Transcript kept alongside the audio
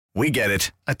We get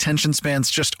it. Attention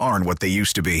spans just aren't what they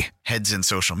used to be. Heads in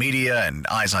social media and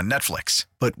eyes on Netflix.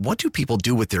 But what do people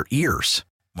do with their ears?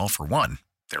 Well, for one,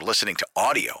 they're listening to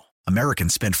audio.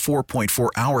 Americans spend 4.4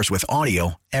 hours with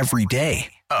audio every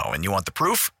day. Oh, and you want the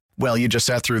proof? Well, you just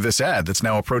sat through this ad that's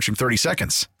now approaching 30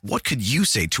 seconds. What could you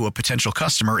say to a potential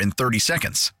customer in 30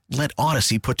 seconds? Let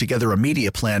Odyssey put together a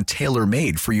media plan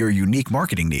tailor-made for your unique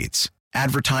marketing needs.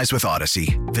 Advertise with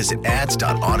Odyssey. Visit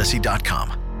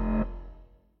ads.odyssey.com.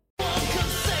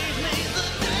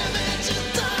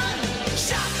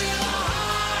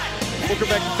 Welcome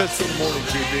back to Fest in the Morning.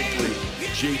 Jay Binkley,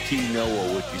 JT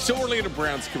Noah with you. So Orlando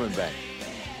Brown's coming back.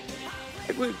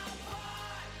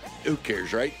 Who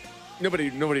cares, right? Nobody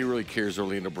really cares.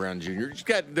 Orlando Brown Jr.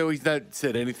 He's not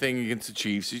said anything against the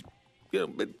Chiefs. He's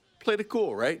but played it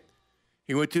cool, right?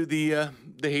 He went to the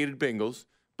hated Bengals,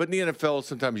 but in the NFL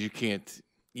sometimes you can't.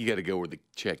 You got to go where the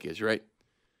check is, right?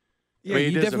 Yeah,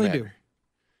 you definitely do.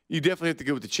 You definitely have to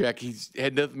go with the check. He's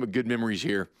had nothing but good memories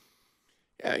here.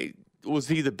 Yeah, was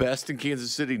he the best in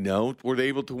Kansas City? No. Were they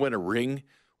able to win a ring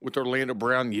with Orlando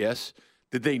Brown? Yes.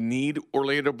 Did they need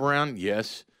Orlando Brown?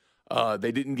 Yes.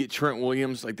 They didn't get Trent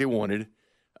Williams like they wanted.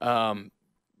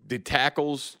 The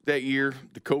tackles that year,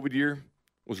 the COVID year,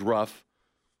 was rough.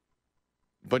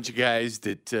 A bunch of guys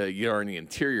that are in the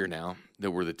interior now that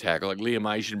were the tackle, like Liam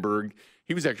Eichenberg.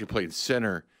 He was actually playing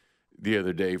center the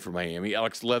other day for Miami.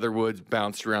 Alex Leatherwood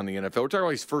bounced around the NFL. We're talking about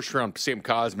his first round, Sam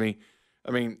Cosmi.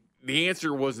 I mean, the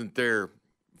answer wasn't there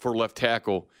for left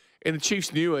tackle, and the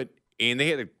Chiefs knew it, and they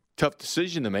had a tough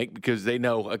decision to make because they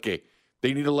know, okay,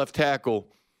 they need a left tackle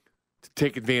to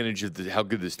take advantage of how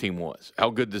good this team was,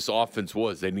 how good this offense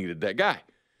was. They needed that guy.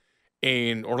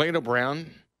 And Orlando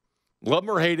Brown, love him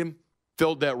or hate him,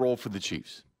 filled that role for the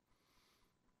Chiefs.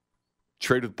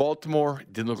 Trade with Baltimore,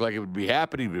 didn't look like it would be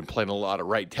happening. He'd been playing a lot of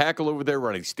right tackle over there.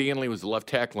 Ronnie Stanley was the left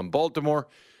tackle in Baltimore.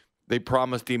 They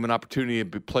promised him an opportunity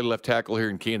to play left tackle here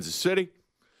in Kansas City.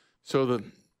 So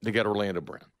they got Orlando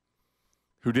Brown,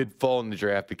 who did fall in the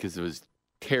draft because of his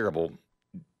terrible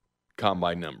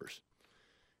combine numbers.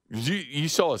 You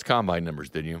saw his combine numbers,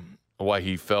 didn't you? Why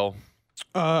he fell?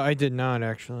 I did not,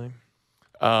 actually.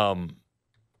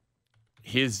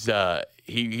 He was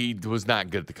not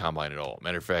good at the combine at all.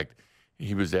 Matter of fact,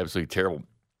 he was absolutely terrible.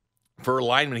 For a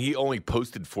lineman, he only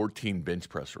posted 14 bench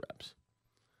press reps.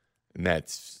 And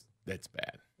that's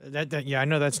bad. Yeah, I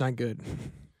know that's not good.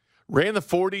 Ran the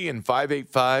 40 in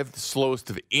 5.85, the slowest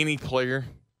of any player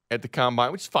at the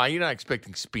combine, which is fine. You're not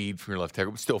expecting speed from your left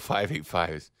tackle, but still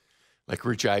 5.85 is like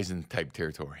Rich Eisen type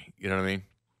territory. You know what I mean?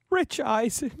 Rich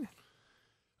Eisen.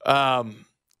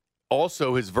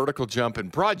 Also, his vertical jump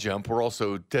and broad jump were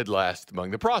also dead last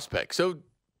among the prospects. So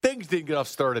things didn't get off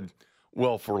started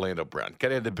well for Orlando Brown.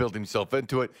 Kind of had to build himself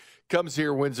into it. Comes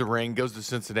here, wins a ring, goes to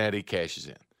Cincinnati, cashes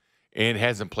in. And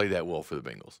hasn't played that well for the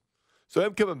Bengals. So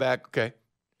him coming back, okay.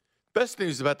 Best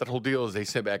news about that whole deal is they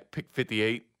sent back pick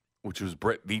 58, which was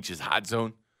Brett Veach's hot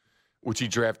zone, which he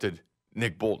drafted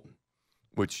Nick Bolton,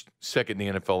 which second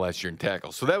in the NFL last year in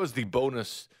tackles. So that was the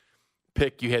bonus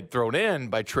pick you had thrown in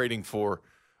by trading for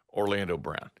Orlando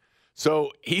Brown.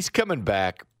 So he's coming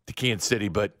back to Kansas City,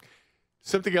 but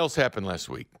something else happened last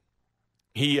week.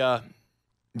 Did you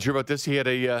hear about this? He had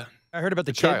I heard about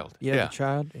the child. Yeah, the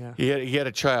child. Yeah. He had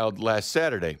a child last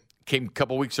Saturday. Came a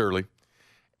couple weeks early.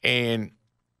 And,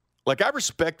 I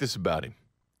respect this about him.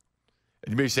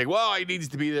 And you may say, well, he needs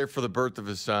to be there for the birth of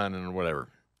his son and whatever.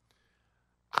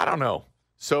 I don't know.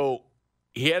 So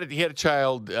he had a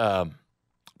child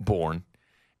born,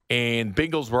 and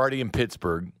Bengals were already in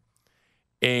Pittsburgh.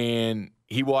 And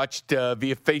he watched via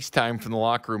FaceTime from the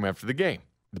locker room after the game,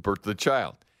 the birth of the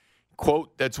child.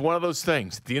 Quote, that's one of those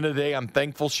things. At the end of the day, I'm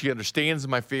thankful she understands and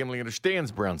my family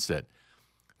understands, Brown said.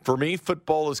 For me,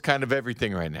 football is kind of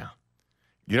everything right now.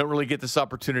 You don't really get this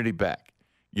opportunity back.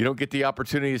 You don't get the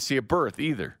opportunity to see a birth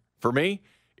either. For me,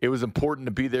 it was important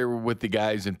to be there with the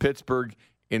guys in Pittsburgh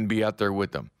and be out there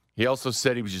with them. He also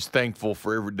said he was just thankful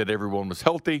that everyone was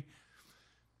healthy.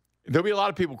 There'll be a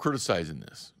lot of people criticizing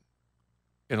this,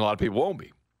 and a lot of people won't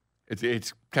be.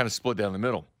 It's kind of split down the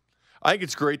middle. I think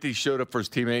it's great that he showed up for his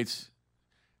teammates.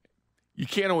 You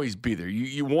can't always be there.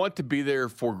 You want to be there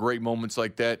for great moments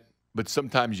like that, but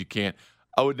sometimes you can't.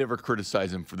 I would never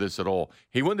criticize him for this at all.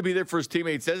 He wanted to be there for his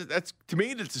teammates. That's to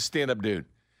me, that's a stand-up dude.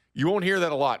 You won't hear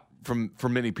that a lot from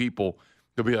many people.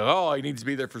 They'll be like, oh, he needs to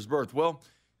be there for his birth. Well,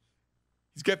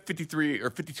 he's got 53 or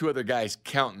 52 other guys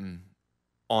counting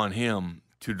on him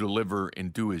to deliver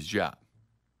and do his job.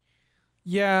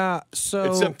 Yeah, so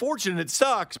it's unfortunate. It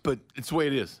sucks, but it's the way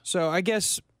it is. So I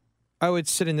guess I would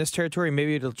sit in this territory.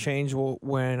 Maybe it'll change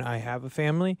when I have a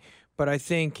family. But I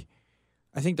think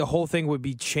I think the whole thing would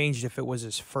be changed if it was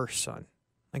his first son,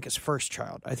 like his first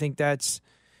child. I think that's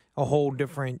a whole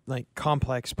different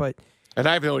complex. But And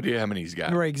I have no idea how many he's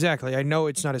got. right, exactly. I know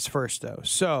it's not his first though.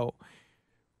 So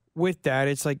with that,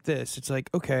 it's like this. It's like,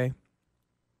 okay,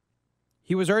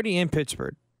 he was already in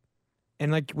Pittsburgh,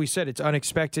 and like we said, it's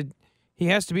unexpected. He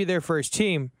has to be there for his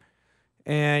team,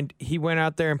 and he went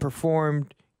out there and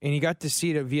performed. And he got to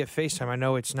see it via FaceTime. I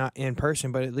know it's not in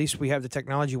person, but at least we have the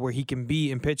technology where he can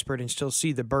be in Pittsburgh and still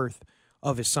see the birth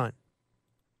of his son.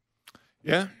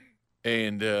 Yeah,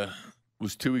 and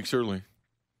was 2 weeks early.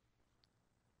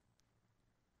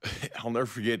 I'll never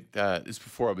forget, this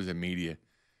before I was in media,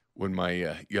 when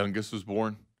my youngest was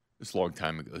born. This a long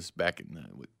time ago. This is back in the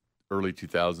early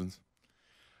 2000s.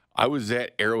 I was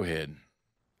at Arrowhead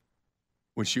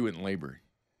when she went in labor.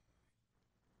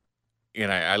 And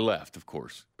I left, of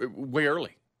course, way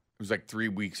early. It was like 3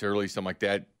 weeks early, something like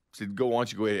that. I said, why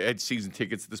don't you go ahead? I had season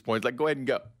tickets at this point. It's like, go ahead and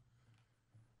go.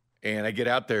 And I get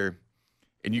out there,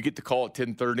 and you get the call at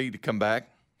 10:30 to come back.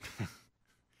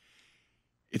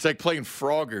 It's like playing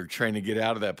Frogger trying to get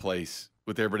out of that place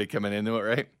with everybody coming into it,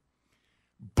 right?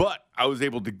 But I was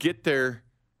able to get there,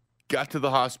 got to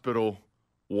the hospital,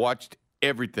 watched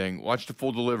everything, watched the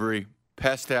full delivery,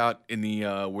 passed out in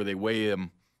the where they weigh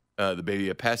him. The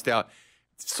baby passed out,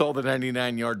 saw the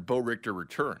 99-yard Bo Richter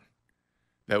return.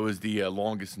 That was the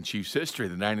longest in Chiefs history.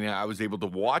 The 99. I was able to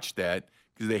watch that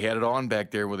because they had it on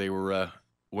back there where they were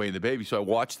weighing the baby. So I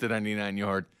watched the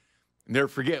 99-yard. Never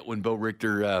forget when Bo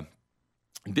Richter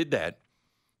did that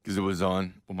because it was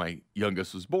on when my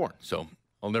youngest was born. So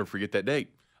I'll never forget that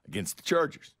date against the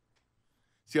Chargers.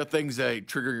 See how things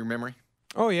trigger your memory?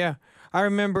 Oh, yeah. I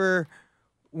remember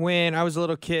when I was a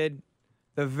little kid,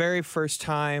 the very first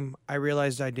time I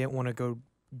realized I didn't want to go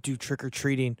do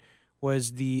trick-or-treating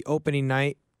was the opening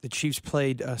night. The Chiefs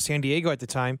played San Diego at the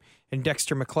time, and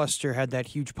Dexter McCluster had that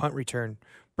huge punt return.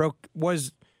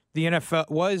 Was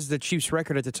the Chiefs'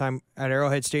 record at the time at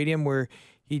Arrowhead Stadium, where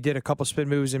he did a couple spin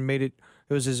moves and made it.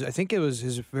 It was his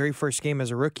very first game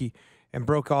as a rookie, and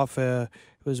broke off it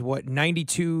was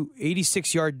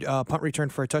 86-yard punt return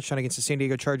for a touchdown against the San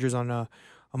Diego Chargers on a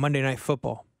Monday Night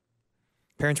Football.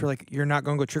 Parents were like, "You're not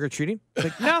going to go trick-or-treating?"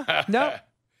 Like, no.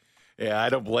 Yeah, I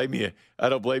don't blame you. I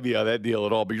don't blame you on that deal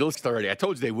at all. But you're listening already. I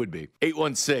told you they would be.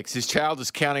 816, his child is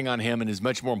counting on him and is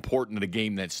much more important than a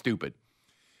game that's stupid.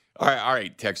 All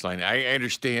right, text line. I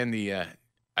understand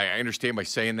I understand by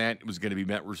saying that it was going to be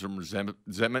met with some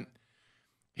resentment.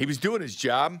 He was doing his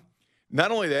job. Not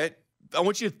only that, I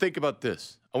want you to think about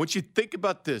this. I want you to think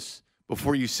about this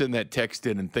before you send that text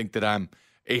in and think that I'm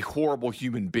a horrible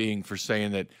human being for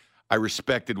saying that I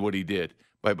respected what he did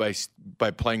by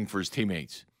playing for his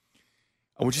teammates.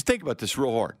 I want you to think about this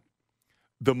real hard.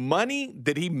 The money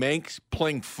that he makes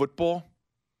playing football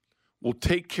will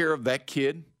take care of that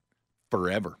kid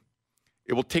forever.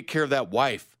 It will take care of that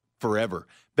wife forever.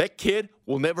 That kid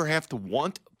will never have to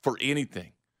want for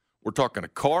anything. We're talking a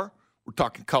car. We're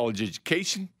talking college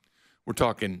education. We're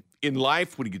talking in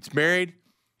life when he gets married.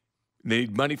 They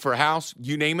need money for a house.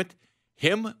 You name it.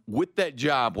 Him with that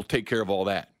job will take care of all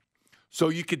that. So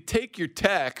you could take your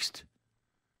text,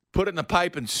 put it in a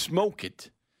pipe, and smoke it.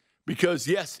 Because,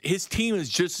 yes, his team is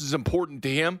just as important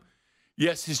to him.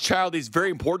 Yes, his child is very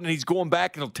important, and he's going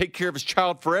back, and he'll take care of his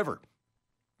child forever.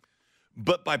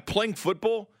 But by playing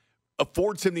football,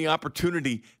 affords him the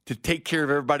opportunity to take care of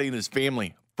everybody in his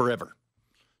family forever.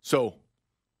 So,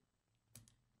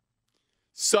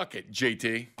 suck it,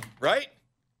 JT. Right?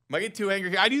 Am I getting too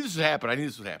angry? I knew this would happen.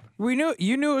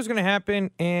 You knew it was going to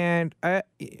happen, and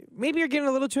maybe you're getting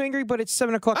a little too angry, but it's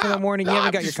 7 o'clock in the morning. You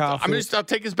haven't got your coffee. I'll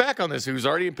take his back on this. He was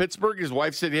already in Pittsburgh. His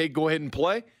wife said, "Hey, go ahead and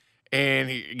play." And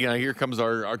here comes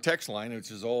our text line, which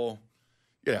is all,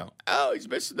 he's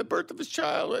missing the birth of his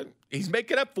child, and he's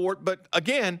making up for it. But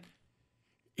again,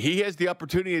 he has the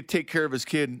opportunity to take care of his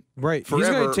kid, right? Forever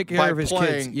he's going to take care of his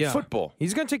kids. Yeah, football.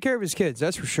 He's going to take care of his kids.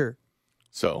 That's for sure.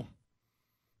 So.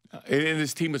 And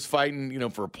his team is fighting,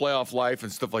 for a playoff life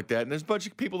and stuff like that. And there's a bunch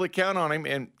of people that count on him.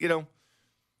 And,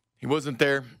 he wasn't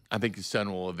there. I think his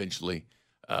son will eventually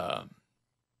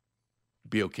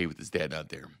be okay with his dad not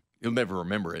there. He'll never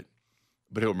remember it,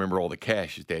 but he'll remember all the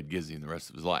cash his dad gives him the rest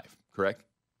of his life. Correct?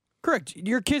 Correct.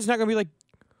 Your kid's not going to be like,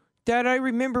 "Dad, I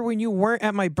remember when you weren't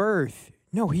at my birth."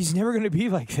 No, he's never going to be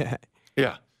like that.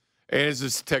 Yeah. And as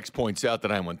this text points out, that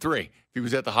 913, if he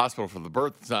was at the hospital for the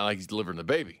birth, it's not like he's delivering the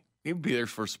baby. He would be there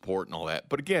for support and all that.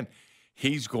 But again,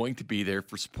 he's going to be there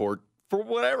for support for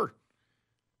whatever.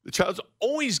 The child's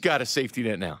always got a safety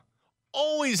net now.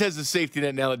 Always has a safety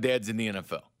net now that dad's in the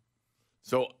NFL.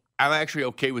 So I'm actually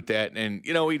okay with that. And,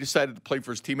 he decided to play for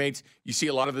his teammates. You see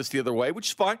a lot of this the other way, which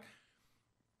is fine.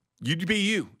 You be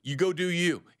you. You go do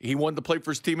you. He wanted to play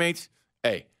for his teammates.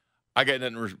 Hey, I got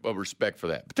nothing of respect for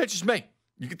that. But that's just me.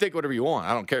 You can think whatever you want.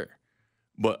 I don't care.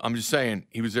 But I'm just saying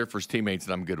he was there for his teammates,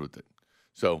 and I'm good with it.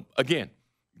 So, again,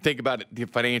 think about it, the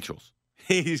financials.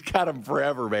 He's got them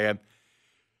forever, man.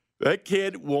 That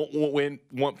kid won't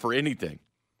want for anything.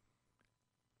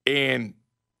 And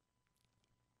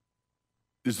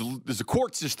there's a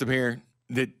court system here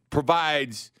that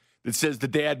says the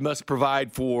dad must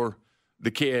provide for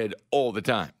the kid all the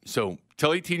time. So,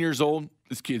 till 18 years old,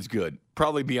 this kid's good.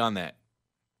 Probably beyond that.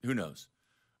 Who knows?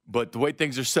 But the way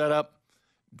things are set up,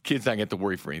 the kid's not going to have to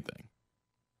worry for anything.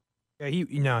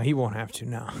 Yeah, he won't have to,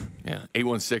 no. Yeah,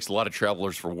 816, a lot of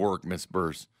travelers for work, Miss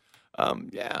Burrs.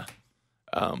 Again,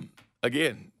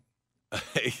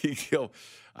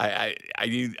 I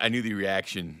knew the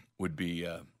reaction would be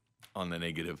on the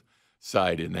negative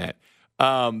side in that.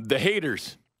 The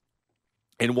haters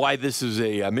and why this is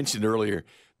I mentioned earlier,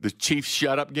 the Chiefs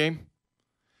shut-up game.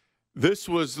 This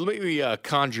was, let me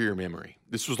conjure your memory.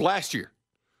 This was last year.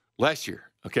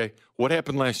 Okay? What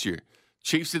happened last year?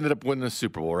 Chiefs ended up winning the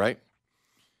Super Bowl, right?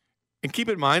 And keep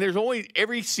in mind,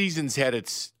 every season's had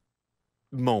its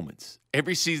moments.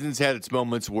 Every season's had its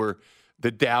moments where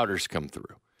the doubters come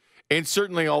through. And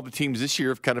certainly all the teams this year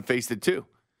have kind of faced it too.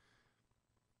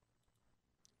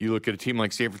 You look at a team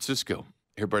like San Francisco.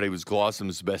 Everybody was glossing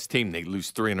as the best team. They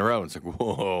lose 3 in a row. It's like,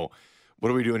 whoa,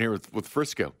 what are we doing here with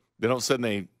Frisco? Then all of a sudden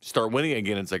they start winning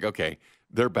again. It's like, okay,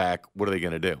 they're back. What are they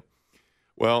going to do?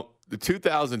 Well, the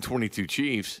 2022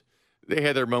 Chiefs, they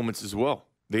had their moments as well.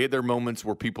 They had their moments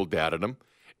where people doubted them.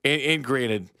 And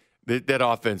granted, that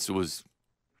offense was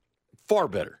far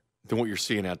better than what you're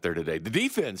seeing out there today. The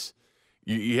defense,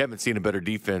 you haven't seen a better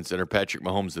defense under Patrick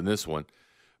Mahomes than this one.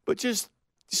 But just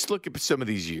look at some of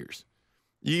these years.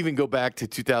 You even go back to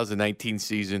 2019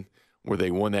 season where they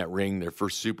won that ring, their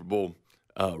first Super Bowl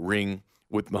ring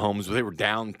with Mahomes, where they were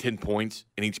down 10 points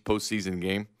in each postseason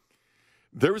game.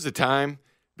 There was a time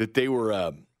that they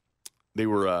were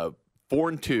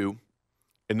 4-2,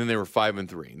 and then they were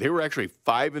 5-3. They were actually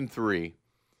 5-3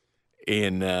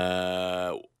 in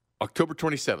October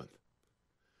 27th,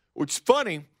 which is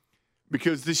funny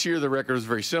because this year the record was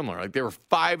very similar. Like they were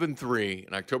 5-3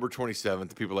 in October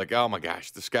 27th. People were like, oh my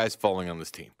gosh, the sky's falling on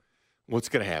this team. What's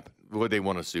going to happen? Would they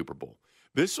won a Super Bowl?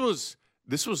 This was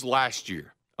last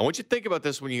year. I want you to think about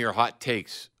this when you hear hot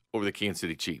takes over the Kansas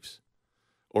City Chiefs,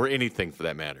 or anything for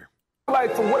that matter.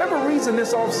 Like, for whatever reason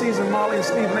this offseason, Molly and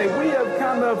Steve May, we have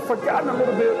kind of forgotten a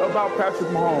little bit about Patrick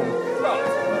Mahomes.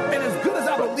 And as good as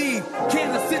I believe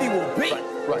Kansas City will be,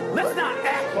 let's not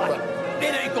act like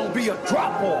it ain't going to be a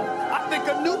drop-off. I think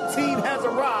a new team has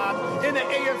arrived in the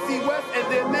AFC West,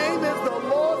 and their name is the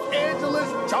Los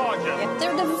Angeles Chargers.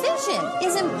 Their division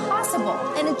is impossible,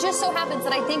 and it just so happens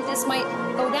that I think this might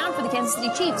go down for the Kansas City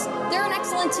Chiefs. They're an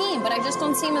excellent team, but I just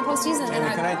don't see them in the postseason.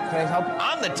 Can I help?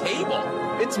 On the table.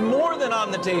 It's more than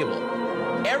on the table.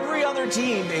 Every other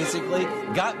team basically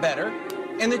got better,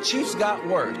 and the Chiefs got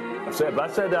worse. I said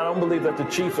that I don't believe that the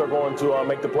Chiefs are going to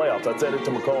make the playoffs. I said it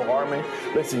to McCole Harmon.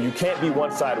 Listen, you can't be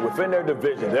one-sided. Within their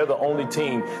division, they're the only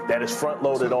team that is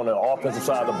front-loaded on the offensive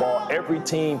side of the ball. Every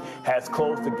team has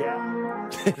closed the gap.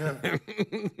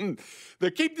 Now,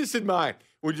 keep this in mind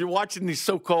when you're watching these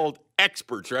so-called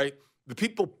experts, right? The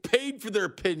people paid for their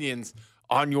opinions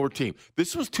on your team.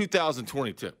 This was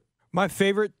 2022. My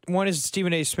favorite one is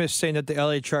Stephen A. Smith saying that the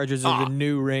LA Chargers are the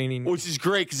new reigning. Which is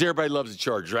great because everybody loves the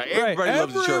Chargers, right? Everybody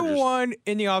loves the Chargers. Everyone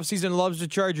in the offseason loves the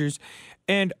Chargers.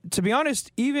 And to be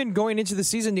honest, even going into the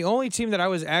season, the only team that I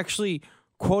was actually,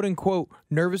 quote-unquote,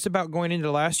 nervous about going into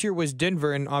last year was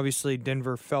Denver. And obviously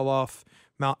Denver fell off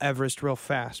Mount Everest real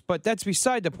fast. But that's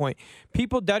beside the point.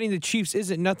 People doubting the Chiefs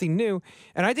isn't nothing new.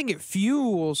 And I think it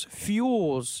fuels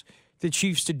the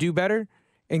Chiefs to do better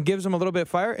and gives them a little bit of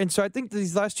fire. And so I think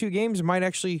these last 2 games might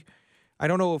actually, I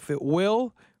don't know if it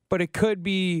will, but it could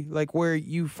be like where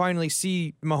you finally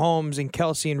see Mahomes and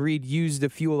Kelsey and Reed use the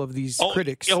fuel of these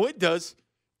critics. Oh, it does.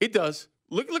 It does.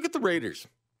 Look at the Raiders.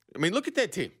 I mean, look at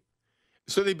that team.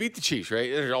 So they beat the Chiefs,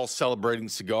 right? They're all celebrating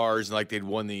cigars and like they'd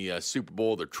won the Super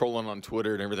Bowl. They're trolling on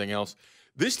Twitter and everything else.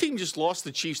 This team just lost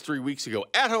the Chiefs 3 weeks ago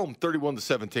at home,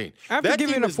 31-17. That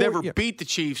team has never beat the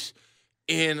Chiefs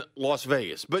in Las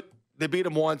Vegas, but they beat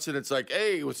them once, and it's like,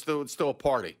 hey, it's still a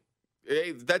party.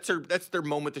 Hey, that's their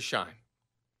moment to shine.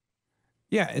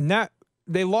 Yeah, and that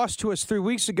they lost to us 3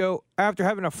 weeks ago after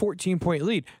having a 14-point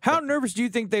lead. How nervous do you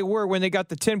think they were when they got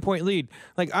the 10-point lead?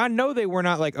 Like, I know they were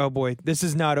not like, oh, boy, this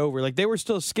is not over. Like, they were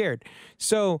still scared.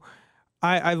 So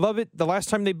I love it. The last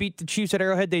time they beat the Chiefs at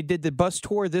Arrowhead, they did the bus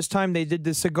tour. This time they did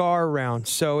the cigar round.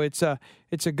 So it's a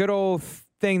good old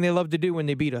thing they love to do when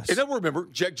they beat us. And they'll remember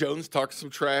Jack Jones talking some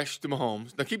trash to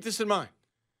Mahomes. Now, keep this in mind.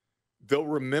 They'll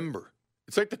remember.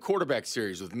 It's like the quarterback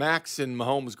series with Max and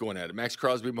Mahomes going at it. Max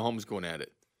Crosby, Mahomes going at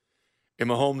it. And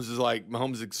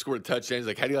Mahomes had scored a touchdown. He's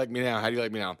like, how do you like me now? How do you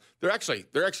like me now? They're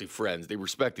actually friends. They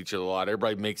respect each other a lot.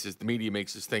 Everybody the media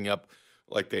makes this thing up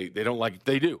like they don't like it.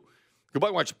 They do. Go back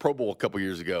and watch the Pro Bowl a couple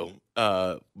years ago.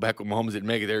 Back when Mahomes didn't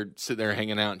make it, they're sitting there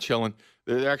hanging out and chilling.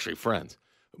 They're actually friends.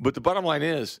 But the bottom line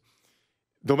is,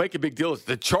 they'll make a big deal.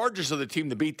 The Chargers are the team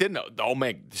to beat. Then oh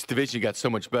man, this division got so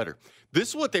much better. This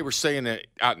is what they were saying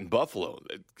out in Buffalo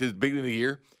at the beginning of the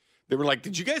year. They were like,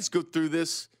 did you guys go through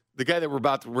this? The guy that we're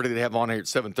about to ready to have on here at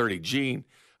 7:30, Gene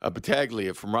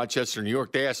Battaglia from Rochester, New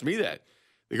York, they asked me that.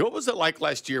 They go, what was it like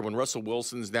last year when Russell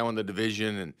Wilson's now in the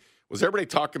division? And was everybody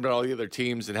talking about all the other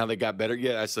teams and how they got better?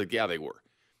 Yeah, I said, yeah, they were.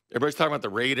 Everybody's talking about the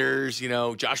Raiders,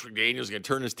 Josh McDaniels going to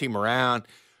turn his team around.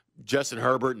 Justin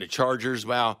Herbert and the Chargers,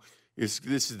 wow, this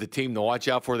is the team to watch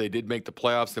out for. They did make the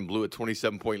playoffs and blew a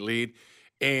 27-point lead.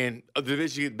 And the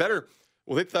division get better.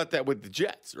 Well, they thought that with the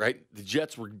Jets, right? The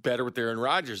Jets were better with Aaron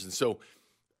Rodgers. And so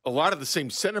a lot of the same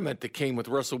sentiment that came with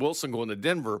Russell Wilson going to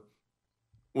Denver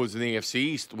was in the AFC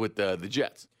East with the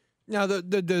Jets. Now,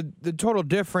 the total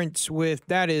difference with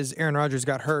that is Aaron Rodgers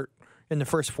got hurt in the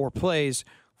first 4 plays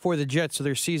for the Jets, so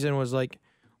their season was like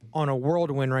on a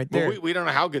whirlwind right there. Well, we don't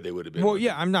know how good they would have been. Well,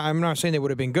 yeah, I'm not saying they would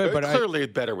have been good, but clearly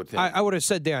better with him. I would have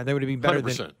said they would have been better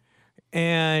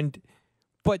 100%.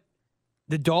 But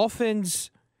the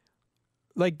Dolphins,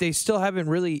 like, they still haven't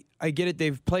really. I get it.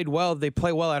 They've played well. They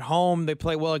play well at home. They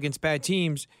play well against bad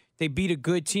teams. They beat a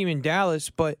good team in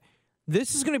Dallas, but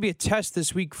this is going to be a test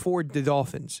this week for the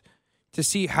Dolphins to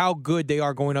see how good they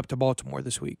are going up to Baltimore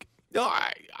this week. No,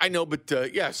 I know, but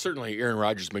yeah, certainly Aaron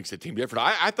Rodgers makes the team different.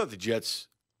 I thought the Jets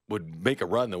would make a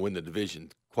run to win the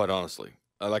division, quite honestly.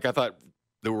 I thought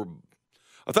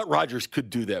Rodgers could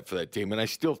do that for that team, and I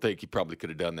still think he probably could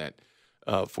have done that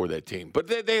for that team. But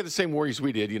they had the same worries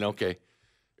we did. Okay,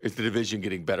 is the division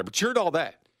getting better? But you heard all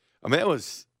that. I mean, that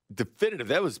was definitive.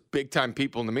 That was big-time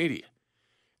people in the media.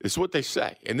 It's what they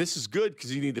say. And this is good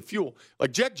because you need the fuel.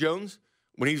 Like Jack Jones,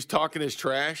 when he was talking his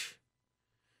trash,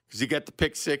 because he got the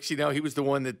pick six, he was the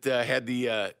one that had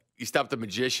the you stop the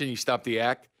magician, you stop the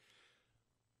act.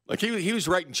 Like he was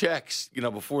writing checks,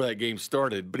 before that game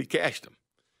started, but he cashed them.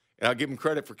 And I'll give him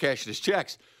credit for cashing his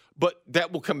checks. But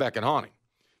that will come back and haunt him.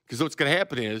 Because what's going to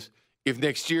happen is, if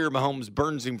next year Mahomes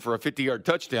burns him for a 50-yard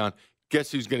touchdown,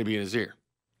 guess who's going to be in his ear?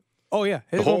 Oh, yeah.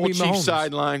 The whole Chiefs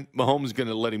sideline, Mahomes is going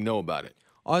to let him know about it.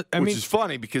 Which is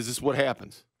funny because this is what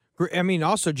happens. I mean,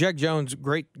 also, Jack Jones,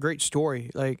 great story.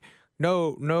 Like,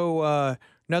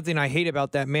 nothing I hate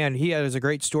about that man. He has a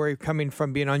great story coming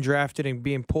from being undrafted and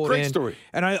being pulled in. Great story.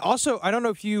 And I don't know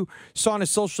if you saw on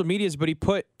his social medias, but he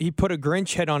put a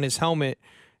Grinch head on his helmet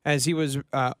as he was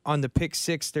on the pick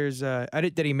six. There's an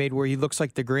edit that he made where he looks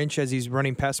like the Grinch as he's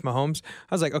running past Mahomes.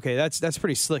 I was like, okay, that's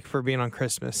pretty slick for being on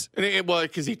Christmas. Well,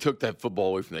 because he took that football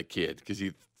away from that kid because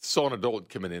he saw an adult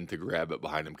coming in to grab it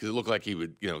behind him because it looked like he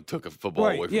would, took a football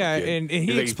away from the kid. Yeah, and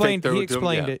he explained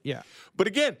it. Yeah. But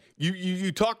again,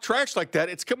 you talk trash like that,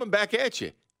 it's coming back at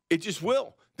you. It just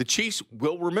will. The Chiefs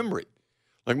will remember it.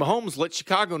 Like Mahomes let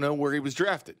Chicago know where he was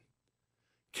drafted,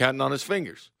 counting on his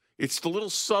fingers. It's the little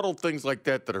subtle things like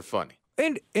that that are funny.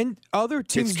 And other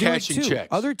teams do it too. Checks.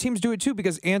 Other teams do it too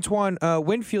because Antoine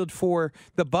Winfield for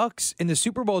the Bucks in the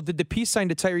Super Bowl did the peace sign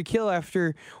to Tyreek Hill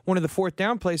after one of the 4th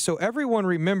down plays. So everyone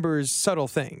remembers subtle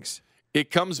things. It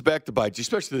comes back to bite you,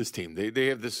 especially this team. They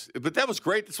have this, but that was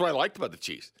great. That's what I liked about the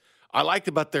Chiefs. I liked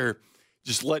about their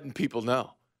just letting people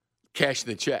know, cashing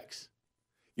the checks.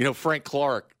 Frank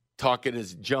Clark talking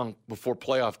his junk before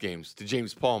playoff games to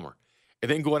James Palmer. And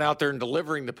then going out there and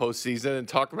delivering the postseason and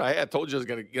talking about, hey, I told you I was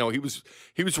going to,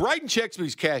 he was writing checks, but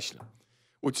he's cashing them,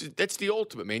 that's the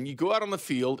ultimate, man. You go out on the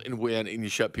field and win and you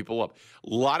shut people up. A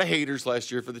lot of haters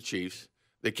last year for the Chiefs.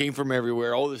 They came from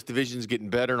everywhere. Oh, this division's getting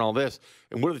better and all this.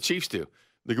 And what do the Chiefs do?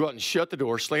 They go out and shut the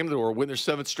door, slam the door, win their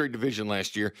 7th straight division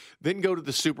last year, then go to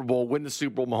the Super Bowl, win the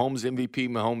Super Bowl, Mahomes MVP,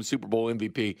 Mahomes Super Bowl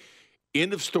MVP.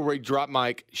 End of story, drop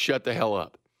mic, shut the hell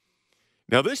up.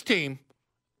 Now this team,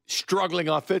 struggling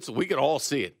offensively. We can all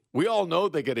see it. We all know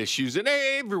they got issues, and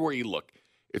everywhere you look,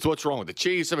 it's what's wrong with the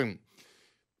Chiefs. I mean,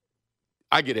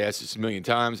 I get asked this a million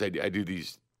times. I do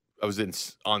these. I was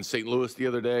on St. Louis the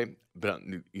other day, but out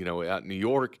in New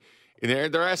York, and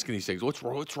they're asking these things. What's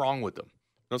wrong with them?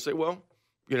 And I'll say, well,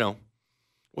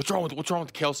 what's wrong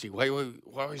with Kelsey? Why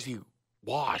is he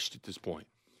washed at this point?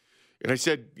 And I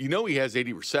said, he has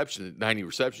 90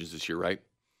 receptions this year, right?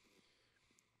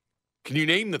 Can you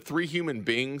name the 3 human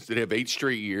beings that have 8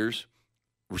 straight years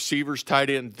receivers, tight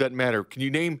ends, doesn't matter. Can you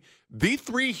name the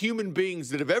 3 human beings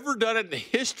that have ever done it in the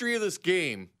history of this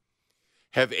game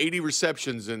have 80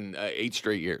 receptions in 8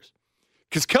 straight years?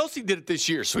 Because Kelsey did it this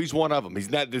year, so he's one of them.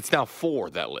 It's now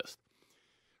 4, that list.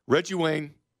 Reggie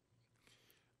Wayne,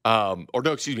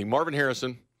 Marvin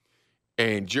Harrison,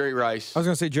 and Jerry Rice. I was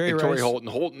going to say Jerry Rice. Torrey Holt. And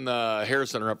Holt and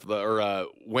Harrison are up for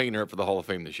Wayne are up for the Hall of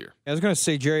Fame this year. I was going to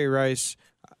say Jerry Rice.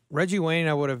 Reggie Wayne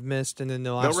I would have missed, and then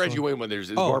the last Reggie one. Wayne when there's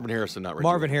Marvin Harrison, not Reggie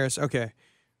Marvin Wayne. Harris, okay.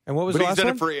 And what was the last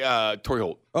one? But he's done it for Torrey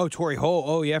Holt. Oh, Torrey Holt.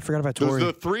 Oh, yeah, I forgot about Those Torrey. are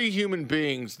the 3 human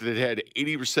beings that had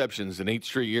 80 receptions in 8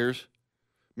 straight years.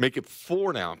 Make it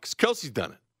 4 now, because Kelsey's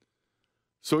done it.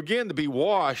 So, again, to be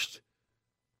washed,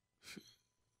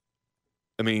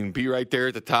 I mean, be right there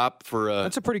at the top for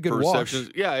that's a pretty good receptions.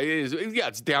 wash. Yeah, it is. Yeah,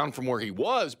 it's down from where he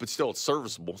was, but still it's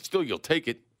serviceable. Still, you'll take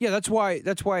it. Yeah, that's why Is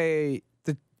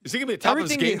he going to be the top of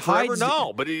his game forever?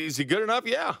 No, but is he good enough?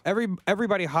 Yeah.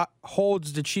 Everybody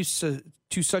holds the Chiefs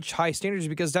to such high standards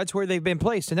because that's where they've been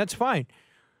placed, and that's fine.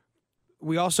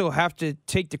 We also have to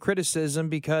take the criticism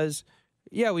because,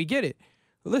 yeah, we get it.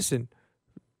 Listen,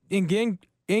 in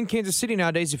Kansas City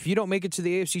nowadays, if you don't make it to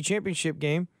the AFC Championship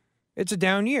game, it's a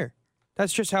down year.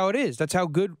 That's just how it is. That's how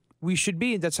good we should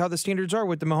be. That's how the standards are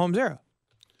with the Mahomes era.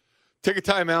 Take a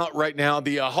time out right now.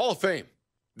 The Hall of Fame.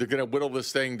 They're going to whittle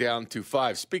this thing down to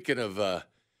 5. Speaking of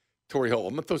Torrey Holt,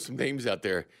 I'm going to throw some names out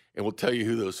there, and we'll tell you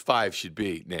who those 5 should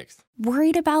be next.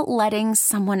 Worried about letting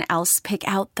someone else pick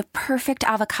out the perfect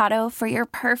avocado for your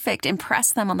perfect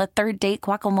impress them on the 3rd date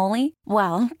guacamole?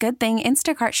 Well, good thing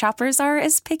Instacart shoppers are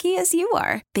as picky as you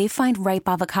are. They find ripe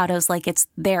avocados like it's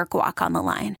their guac on the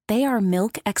line. They are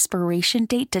milk expiration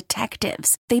date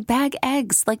detectives. They bag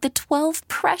eggs like the 12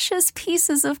 precious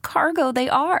pieces of cargo they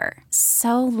are.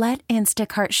 So let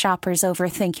Instacart shoppers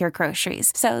overthink your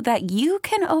groceries so that you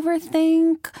can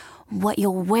overthink what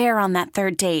you'll wear on that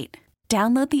 3rd date.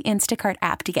 Download the Instacart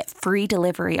app to get free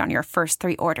delivery on your first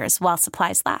 3 orders while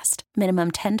supplies last.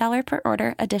 Minimum $10 per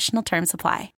order. Additional terms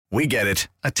apply. We get it.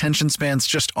 Attention spans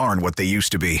just aren't what they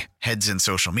used to be. Heads in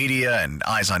social media and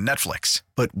eyes on Netflix.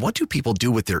 But what do people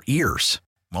do with their ears?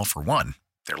 Well, for one,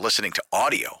 they're listening to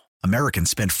audio. Americans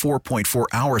spend 4.4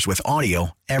 hours with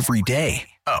audio every day.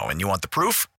 Oh, and you want the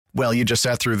proof? Well, you just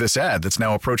sat through this ad that's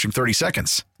now approaching 30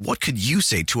 seconds. What could you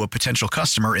say to a potential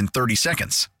customer in 30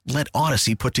 seconds? Let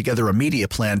Odyssey put together a media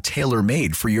plan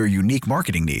tailor-made for your unique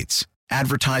marketing needs.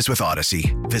 Advertise with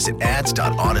Odyssey. Visit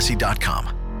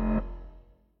ads.odyssey.com.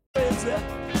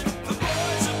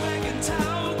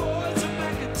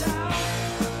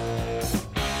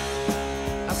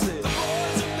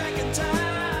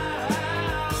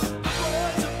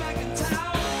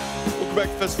 Back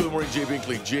to Festival of the Morning, Jay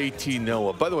Binkley, JT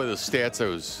Noah. By the way, the stats I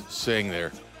was saying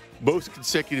there, most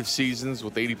consecutive seasons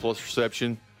with 80-plus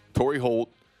reception, Torrey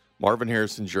Holt, Marvin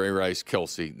Harrison, Jerry Rice,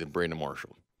 Kelsey, then Brandon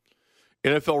Marshall.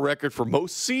 NFL record for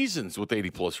most seasons with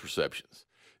 80-plus receptions.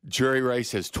 Jerry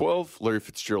Rice has 12, Larry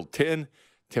Fitzgerald 10,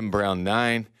 Tim Brown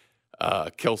 9,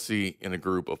 Kelsey in a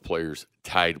group of players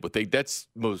tied with 8. That's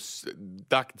most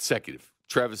not consecutive.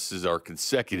 Travis is our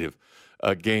consecutive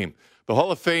game. The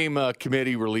Hall of Fame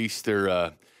committee released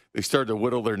they started to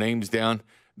whittle their names down.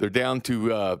 They're down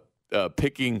to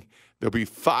picking. There'll be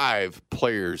 5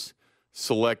 players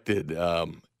selected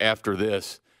after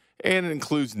this, and it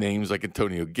includes names like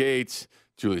Antonio Gates,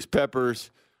 Julius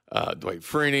Peppers, Dwight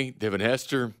Freeney, Devin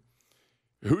Hester.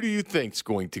 Who do you think's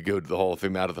going to go to the Hall of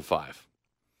Fame out of the 5?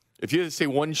 If you had to say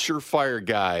one surefire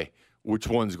guy, which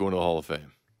one's going to the Hall of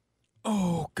Fame?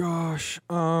 Oh, gosh.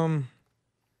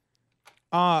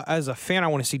 As a fan, I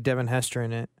want to see Devin Hester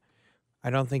in it. I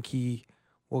don't think he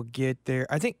will get there.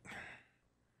 I think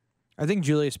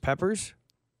Julius Peppers.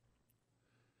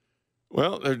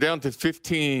 Well, they're down to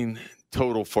 15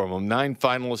 total for them. 9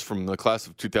 finalists from the class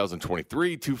of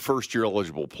 2023. 2 first-year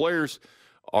eligible players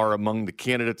are among the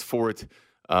candidates for it,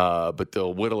 but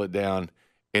they'll whittle it down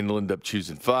and they'll end up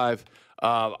choosing 5.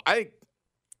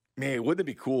 Man, wouldn't it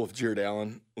be cool if Jared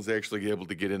Allen was actually able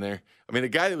to get in there? I mean, a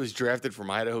guy that was drafted from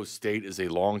Idaho State as a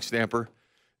long snapper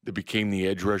that became the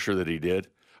edge rusher that he did.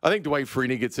 I think Dwight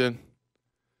Freeney gets in.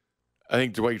 I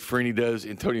think Dwight Freeney does.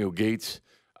 Antonio Gates,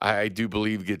 I do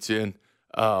believe, gets in.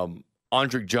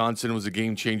 Andre Johnson was a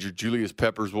game changer. Julius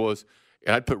Peppers was.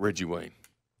 And I'd put Reggie Wayne.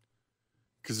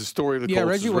 Because the story of the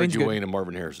Colts is Reggie Wayne and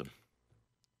Marvin Harrison.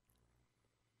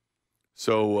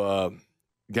 So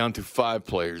down to 5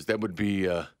 players. That would be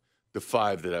the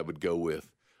 5 that I would go with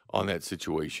on that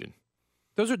situation.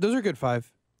 Those are good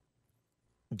 5.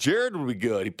 Jared would be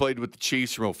good. He played with the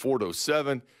Chiefs from 04 to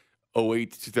 07,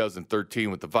 08 to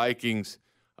 2013 with the Vikings.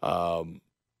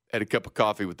 Had a cup of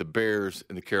coffee with the Bears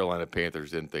and the Carolina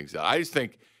Panthers and things. I just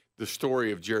think the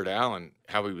story of Jared Allen,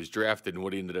 how he was drafted and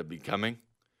what he ended up becoming.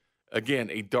 Again,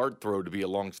 a dart throw to be a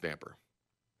long snapper.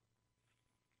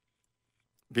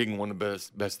 Being one of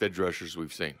the best edge rushers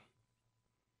we've seen.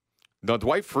 Now,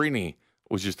 Dwight Freeney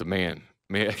was just a man.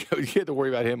 Man, you had to worry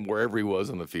about him wherever he was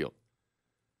on the field.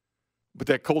 But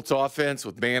that Colts offense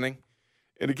with Manning,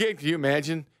 and again, can you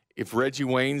imagine if Reggie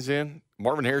Wayne's in?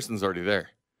 Marvin Harrison's already there.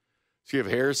 So you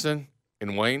have Harrison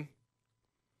and Wayne.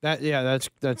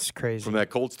 That's crazy. From that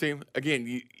Colts team. Again,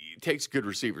 he takes good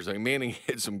receivers. I mean, Manning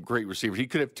had some great receivers. He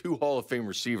could have 2 Hall of Fame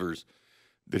receivers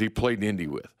that he played in Indy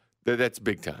with. That's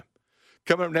big time.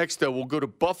 Coming up next, we'll go to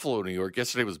Buffalo, New York.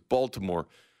 Yesterday was Baltimore.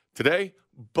 Today,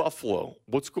 Buffalo.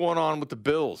 What's going on with the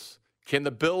Bills? Can the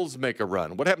Bills make a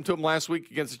run? What happened to them last week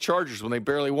against the Chargers when they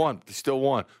barely won? But they still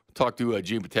won. We'll talk to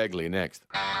Gene Battaglia next.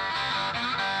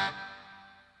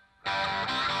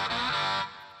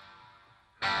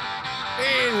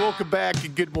 And welcome back.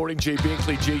 And good morning, Jay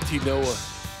Binkley, JT Noah.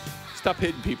 Stop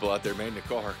hitting people out there, man, in the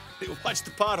car. Watch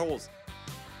the potholes.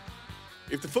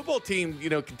 If the football team,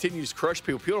 continues to crush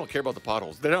people don't care about the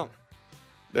potholes. They don't.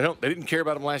 They didn't care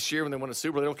about them last year when they won a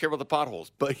Super Bowl. They don't care about the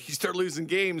potholes. But you start losing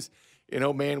games,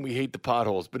 man, we hate the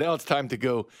potholes. But now it's time to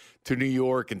go to New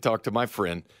York and talk to my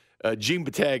friend, Gene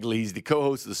Battaglia. He's the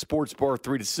co-host of the Sports Bar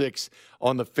 3 to 6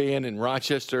 on the Fan in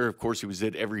Rochester. Of course, he was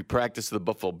at every practice of the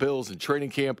Buffalo Bills and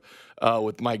training camp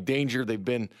with Mike Danger. They've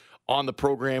been on the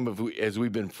program as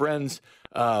we've been friends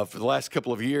for the last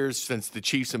couple of years since the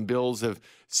Chiefs and Bills have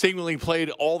seemingly played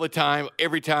all the time,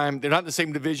 every time. They're not in the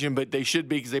same division, but they should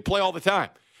be because they play all the time.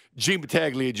 Gene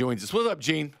Battaglia joins us. What's up,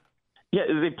 Gene? Yeah,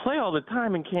 they play all the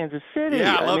time in Kansas City.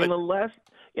 Yeah, I love it. The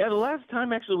last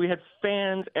time actually we had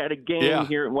fans at a game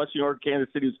here in West New York, Kansas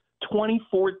City was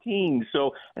 2014.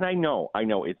 So, and I know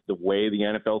it's the way the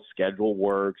NFL schedule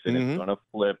works, and it's going to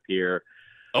flip here.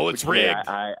 Oh, it's rigged.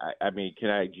 I mean, can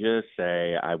I just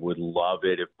say I would love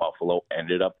it if Buffalo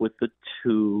ended up with the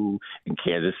 2 and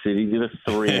Kansas City to the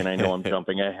 3, and I know I'm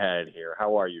jumping ahead here.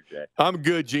 How are you, Jay? I'm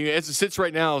good, Gene. As it sits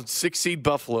right now, 6-seed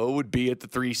Buffalo would be at the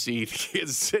 3-seed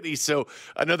Kansas City, so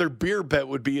another beer bet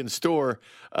would be in store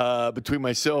between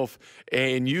myself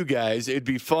and you guys. It'd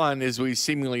be fun as we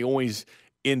seemingly always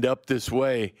end up this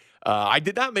way. I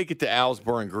did not make it to Al's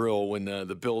Bar and Grill when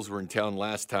the Bills were in town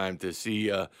last time to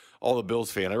see all the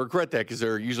Bills fan. I regret that because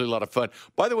they're usually a lot of fun.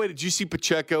 By the way, did you see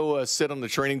Pacheco sit on the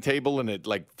training table and it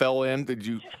fell in?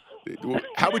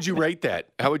 How would you rate that?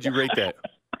 I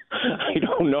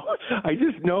don't know. I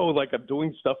just know, I'm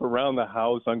doing stuff around the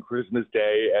house on Christmas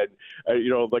Day,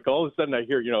 and all of a sudden I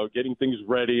hear, getting things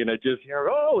ready, and I just hear,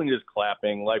 and just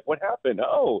clapping. What happened?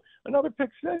 Oh, another pick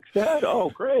 6, Dad.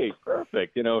 Oh, great,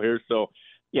 perfect. Here, so.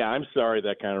 Yeah, I'm sorry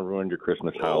that kind of ruined your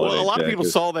Christmas holiday. Well, a lot of people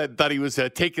saw that, thought he was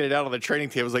taking it out on the training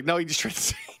table. I was like, no, he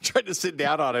just tried to sit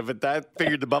down on it. But I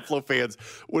figured the Buffalo fans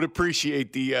would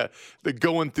appreciate the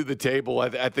going through the table.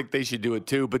 I think they should do it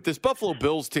too. But this Buffalo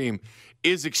Bills team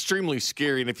is extremely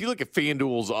scary. And if you look at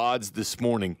FanDuel's odds this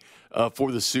morning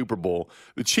for the Super Bowl,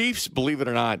 the Chiefs, believe it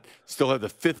or not, still have the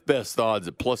 5th best odds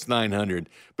at plus 900.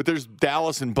 But there's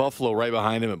Dallas and Buffalo right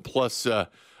behind them at plus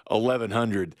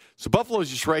 1,100. So Buffalo's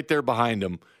just right there behind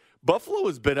them. Buffalo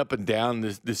has been up and down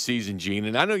this season, Gene,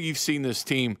 and I know you've seen this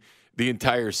team the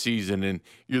entire season, and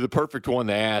you're the perfect one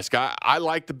to ask. I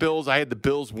like the Bills. I had the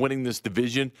Bills winning this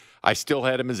division. I still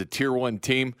had them as a Tier 1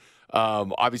 team.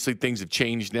 Obviously, things have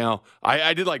changed now.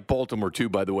 I did like Baltimore, too,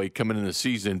 by the way, coming into the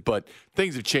season, but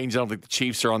things have changed. I don't think the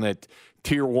Chiefs are on that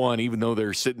Tier 1, even though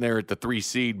they're sitting there at the 3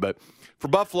 seed, but for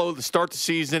Buffalo, to start the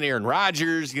season, Aaron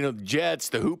Rodgers, the Jets,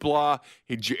 the hoopla.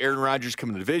 Aaron Rodgers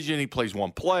coming to the division. He plays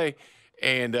one play,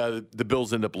 and the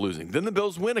Bills end up losing. Then the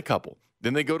Bills win a couple.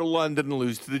 Then they go to London and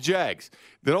lose to the Jags.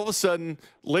 Then all of a sudden,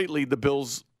 lately, the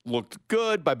Bills looked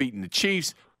good by beating the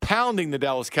Chiefs, pounding the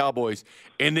Dallas Cowboys,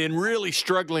 and then really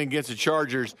struggling against the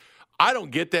Chargers. I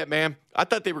don't get that, man. I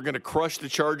thought they were going to crush the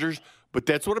Chargers, but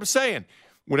that's what I'm saying.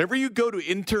 Whenever you go to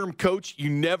interim coach,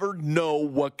 you never know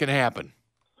what can happen.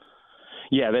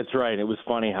 Yeah, that's right. It was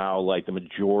funny how, the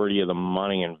majority of the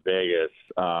money in Vegas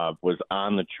was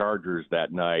on the Chargers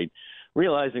that night,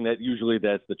 realizing that usually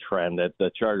that's the trend, that the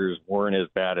Chargers weren't as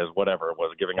bad as whatever it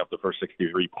was, giving up the first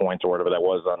 63 points or whatever that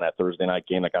was on that Thursday night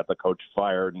game that got the coach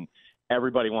fired. And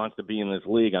everybody wants to be in this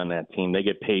league on that team. They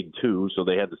get paid too, so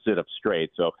they had to sit up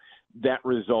straight. So that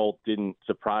result didn't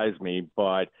surprise me.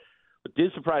 But what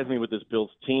did surprise me with this Bills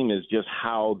team is just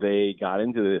how they got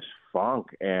into this funk,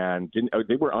 and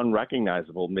they were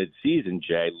unrecognizable midseason,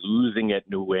 Jay, losing at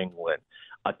New England,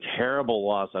 a terrible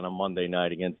loss on a Monday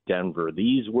night against Denver.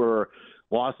 These were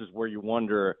losses where you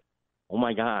wonder, oh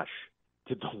my gosh,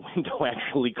 did the window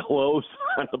actually close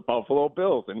on the Buffalo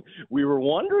Bills? And we were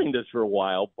wondering this for a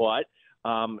while, but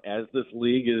as this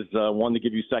league is one to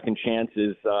give you second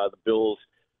chances, the Bills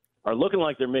are looking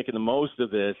like they're making the most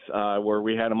of this, where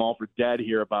we had them all for dead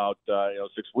here about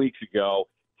 6 weeks ago.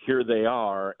 Here they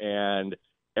are, and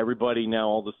everybody now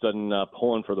all of a sudden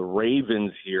pulling for the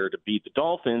Ravens here to beat the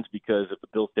Dolphins, because if the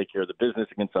Bills take care of the business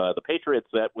against the Patriots,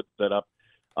 that would set up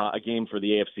a game for the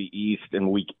AFC East in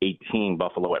Week 18,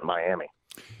 Buffalo at Miami.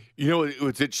 You know,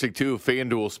 what's interesting, too,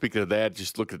 FanDuel, speaking of that,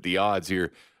 just look at the odds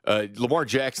here. Lamar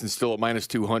Jackson's still at minus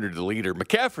 200, the leader.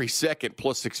 McCaffrey second,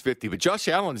 plus 650. But Josh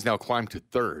Allen's now climbed to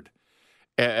third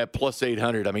at plus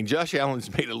 800. I mean, Josh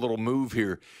Allen's made a little move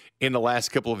here in the last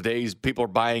couple of days. People are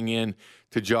buying in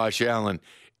to Josh Allen.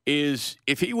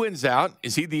 If he wins out,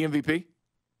 is he the MVP?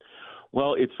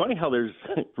 Well, it's funny how there's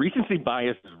recency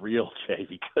bias is real, Jay,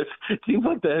 because it seems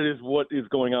like that is what is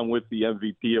going on with the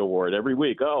MVP award every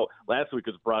week. Oh, last week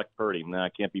was Brock Purdy. Nah,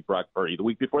 it can't be Brock Purdy. The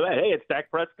week before that, hey, it's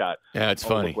Dak Prescott. Yeah, it's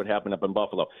funny. Look what happened up in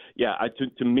Buffalo. Yeah,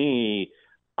 to me,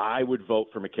 I would vote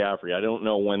for McCaffrey. I don't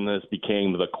know when this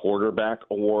became the quarterback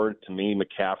award. To me,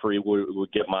 McCaffrey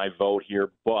would get my vote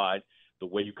here, but the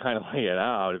way you kind of lay it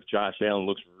out, if Josh Allen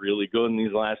looks really good in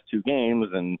these last two games,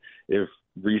 and if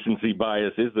recency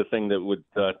bias is the thing that would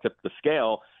tip the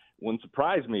scale, wouldn't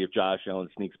surprise me if Josh Allen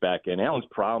sneaks back in. Allen's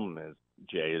problem is,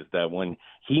 Jay, is that when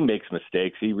he makes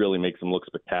mistakes, he really makes them look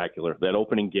spectacular. That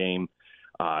opening game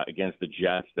against the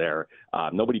Jets there,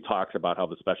 nobody talks about how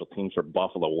the special teams for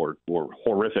Buffalo were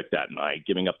horrific that night,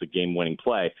 giving up the game-winning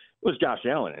play. It was Josh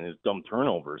Allen and his dumb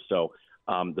turnovers. So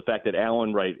the fact that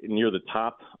Allen right near the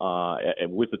top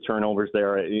with the turnovers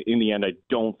there, in the end, I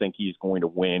don't think he's going to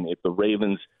win. If the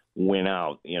Ravens win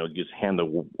out, just hand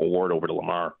the award over to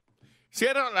Lamar. See,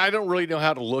 I don't really know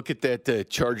how to look at that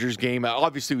Chargers game.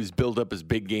 Obviously, it was built up as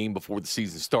big game before the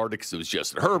season started because it was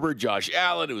Justin Herbert, Josh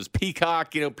Allen, it was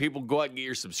Peacock. People go out and get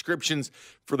your subscriptions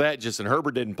for that. Justin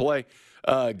Herbert didn't play.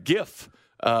 Giff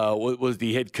was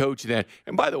the head coach of that.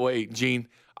 And by the way, Gene,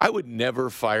 I would never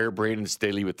fire Brandon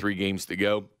Staley with 3 games to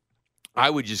go. I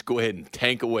would just go ahead and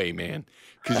tank away, man.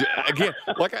 Because, again,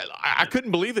 like I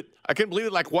couldn't believe it. I couldn't believe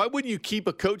it. Like, why wouldn't you keep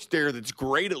a coach there that's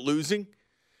great at losing?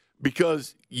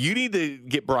 Because you need to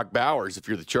get Brock Bowers if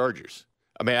you're the Chargers.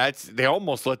 I mean, they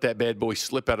almost let that bad boy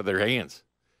slip out of their hands.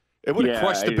 It would have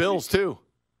crushed the Bills, too.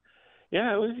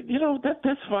 Yeah, it was,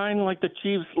 that's fine. Like the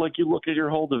Chiefs, like you look at your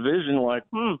whole division like,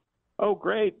 oh,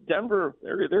 great, Denver,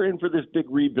 they're in for this big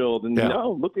rebuild. And,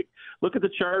 look at the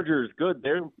Chargers. Good,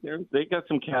 they got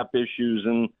some cap issues,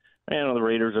 and the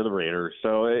Raiders are the Raiders.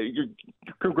 So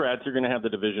congrats, you're going to have the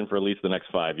division for at least the next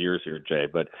 5 years here, Jay.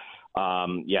 But,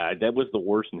 that was the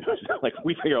worst news. Like,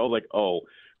 we figure, oh,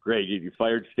 great, you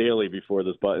fired Staley before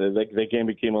this. But that game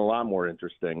became a lot more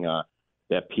interesting,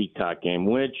 that Peacock game,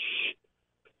 which,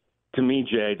 to me,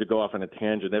 Jay, to go off on a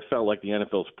tangent, that felt like the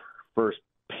NFL's first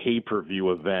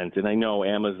pay-per-view event. And I know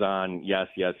Amazon, yes,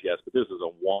 but this is a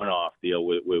one-off deal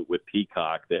with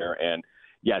Peacock there. And,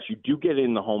 yes, you do get it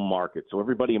in the home market. So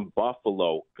everybody in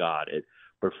Buffalo got it.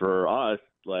 But for us,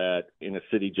 in a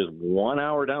city just 1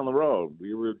 hour down the road,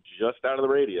 we were just out of the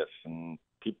radius, and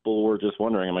people were just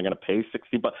wondering, am I going to pay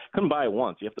 $60? Couldn't buy it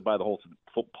once. You have to buy the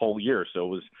whole year. So it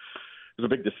was a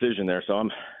big decision there. So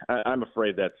I'm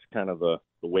afraid that's kind of the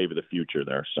wave of the future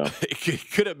there. So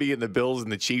could it be in the Bills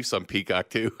and the Chiefs on Peacock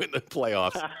too in the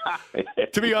playoffs?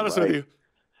 To be honest with you,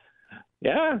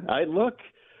 yeah, I look.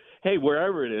 Hey,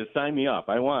 wherever it is, sign me up.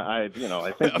 I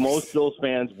think most Bills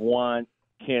fans want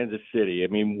Kansas City. I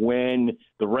mean, when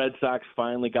the Red Sox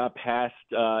finally got past,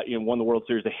 won the World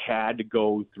Series, they had to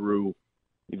go through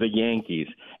the Yankees.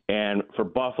 And for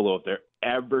Buffalo, if they're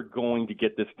ever going to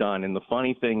get this done, and the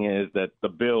funny thing is that the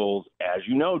Bills, as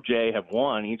you know, Jay, have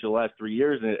won each of the last 3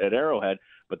 years at Arrowhead,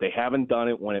 but they haven't done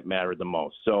it when it mattered the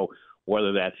most. So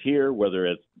whether that's here, whether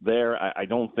it's there, I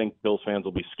don't think Bills fans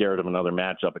will be scared of another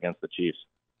matchup against the Chiefs.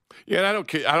 Yeah, and I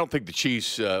don't think the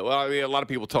Chiefs. A lot of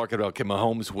people talking about can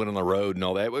Mahomes win on the road and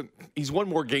all that. He's won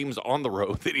more games on the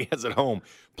road than he has at home.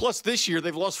 Plus, this year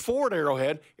they've lost 4 at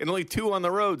Arrowhead and only 2 on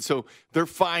the road, so they're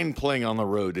fine playing on the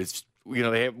road. It's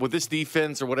they have, with this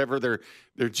defense or whatever,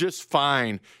 they're just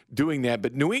fine doing that.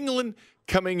 But New England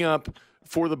coming up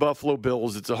for the Buffalo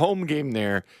Bills. It's a home game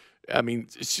there. I mean,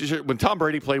 when Tom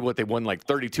Brady played, they won like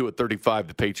 32-35,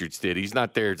 the Patriots did. He's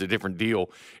not there. It's a different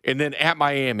deal. And then at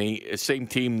Miami, same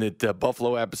team that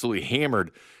Buffalo absolutely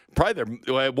hammered.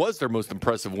 It was their most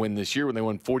impressive win this year when they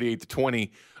won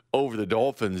 48-20 over the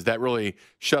Dolphins. That really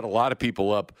shut a lot of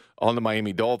people up on the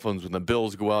Miami Dolphins when the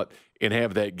Bills go out and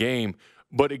have that game.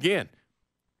 But again,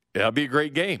 that'll be a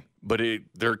great game. But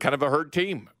they're kind of a hurt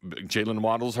team. Jalen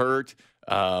Waddle's hurt.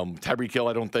 Tyreek Hill,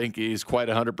 I don't think, is quite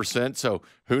 100%. So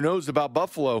who knows about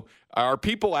Buffalo? Are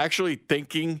people actually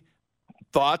thinking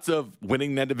thoughts of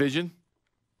winning that division?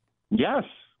 Yes,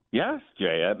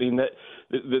 Jay. I mean,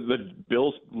 the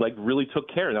Bills really took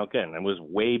care. Now, again, it was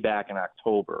way back in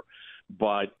October,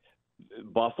 but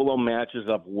Buffalo matches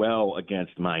up well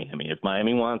against Miami. If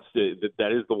Miami wants to,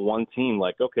 that is the one team.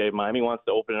 Okay, Miami wants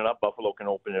to open it up, Buffalo can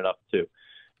open it up too.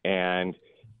 And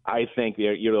I think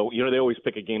they always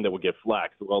pick a game that would get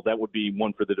flexed. Well, that would be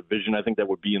one for the division. I think that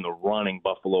would be in the running,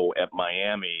 Buffalo at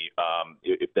Miami,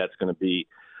 if that's going to be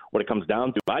what it comes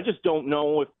down to. I just don't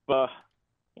know if the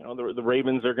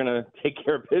Ravens are going to take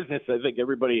care of business. I think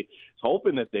everybody is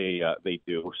hoping that they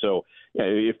do. So yeah,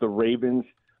 if the Ravens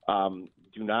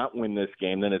do not win this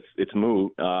game, then it's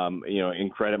moot.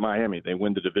 In credit Miami, they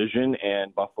win the division,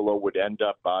 and Buffalo would end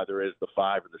up either as the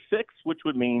 5 or the 6, which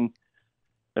would mean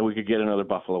that we could get another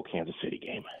Buffalo-Kansas City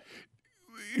game.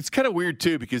 It's kind of weird,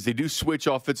 too, because they do switch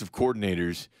offensive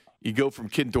coordinators. You go from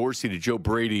Ken Dorsey to Joe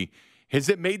Brady. Has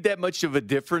it made that much of a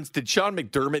difference? Did Sean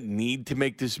McDermott need to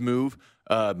make this move,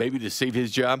 maybe to save his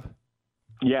job?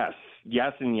 Yes,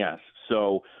 and yes.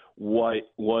 So what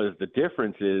was the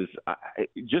difference is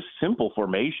just simple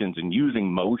formations and using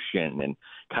motion and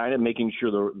kind of making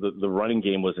sure the running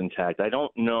game was intact. I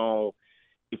don't know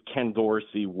if Ken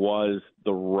Dorsey was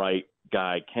the right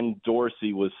guy. Ken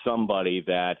Dorsey was somebody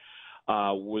that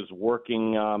was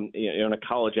working in a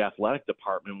college athletic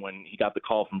department when he got the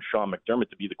call from Sean McDermott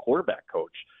to be the quarterback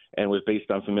coach, and was based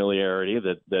on familiarity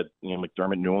that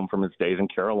McDermott knew him from his days in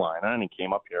Carolina, and he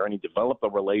came up here and he developed a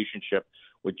relationship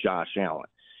with Josh Allen.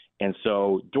 And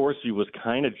so Dorsey was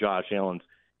kind of Josh Allen's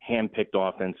handpicked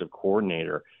offensive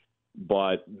coordinator,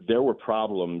 but there were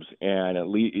problems, and at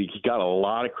least he got a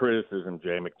lot of criticism,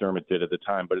 Jay McDermott did at the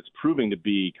time, but it's proving to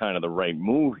be kind of the right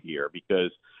move here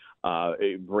because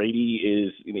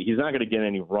Brady he's not going to get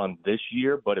any run this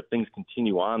year, but if things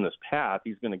continue on this path,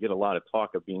 he's going to get a lot of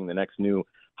talk of being the next new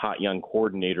hot young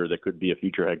coordinator that could be a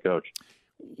future head coach.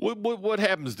 What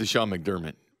happens to Sean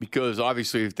McDermott? Because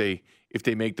obviously if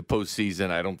they make the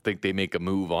postseason, I don't think they make a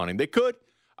move on him. They could.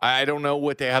 I don't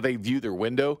know how they view their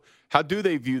window. How do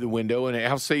they view the window, and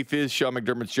how safe is Sean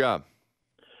McDermott's job?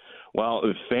 Well,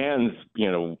 the fans,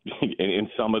 in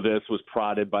some of this was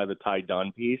prodded by the Ty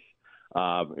Dunn piece,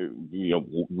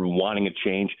 wanting a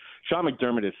change. Sean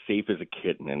McDermott is safe as a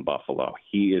kitten in Buffalo.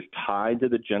 He is tied to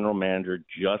the general manager,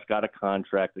 just got a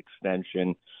contract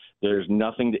extension. There's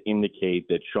nothing to indicate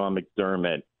that Sean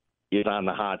McDermott is on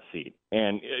the hot seat.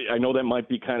 And I know that might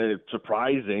be kind of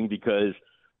surprising because,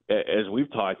 as we've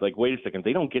talked, wait a second,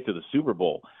 they don't get to the Super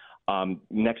Bowl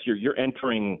next year. You're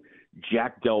entering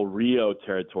Jack Del Rio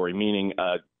territory, meaning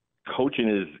coach in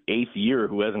his 8th year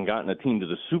who hasn't gotten a team to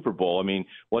the Super Bowl. I mean,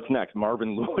 what's next?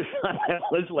 Marvin Lewis on that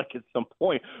list? At some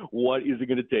point, what is it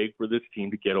going to take for this team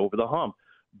to get over the hump?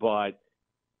 But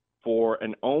for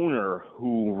an owner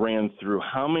who ran through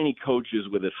how many coaches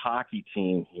with his hockey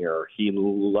team here, he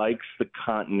likes the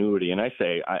continuity. And I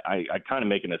kind of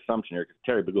make an assumption here because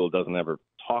Terry Bagula doesn't ever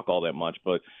talk all that much,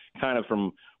 but kind of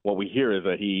from what we hear is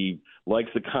that he likes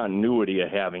the continuity of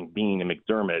having Bean and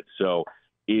McDermott. So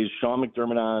is Sean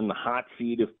McDermott on the hot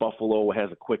seat if Buffalo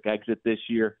has a quick exit this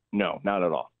year? No, not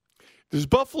at all. Does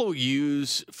Buffalo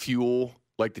use fuel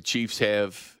like the Chiefs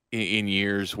have in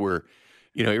years where,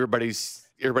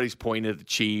 everybody's pointing at the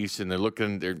Chiefs and they're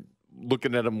looking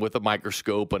at them with a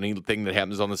microscope on anything that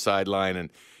happens on the sideline?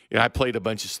 And I played a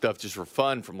bunch of stuff just for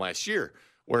fun from last year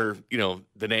where,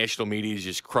 the national media is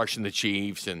just crushing the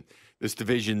Chiefs and this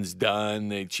division's done.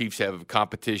 The Chiefs have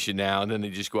competition now, and then they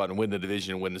just go out and win the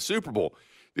division and win the Super Bowl.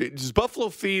 Does Buffalo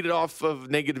feed off of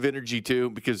negative energy too?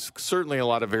 Because certainly a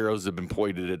lot of arrows have been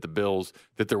pointed at the Bills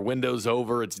that their window's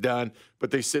over, it's done,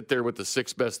 but they sit there with the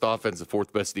 6th best offense, the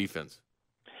 4th best defense.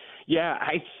 Yeah,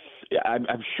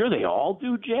 I'm sure they all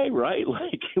do, Jay, right?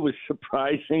 It was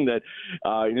surprising that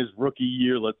in his rookie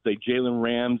year, let's say Jalen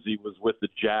Ramsey was with the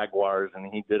Jaguars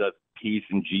and he did a piece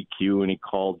in GQ and he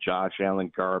called Josh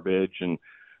Allen garbage. And,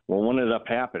 what ended up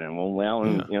happening? Well,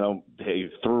 Allen, he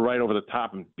threw right over the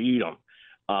top and beat him.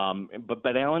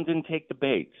 But Allen didn't take the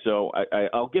bait. So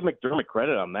I'll give McDermott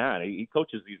credit on that. He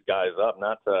coaches these guys up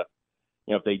not to,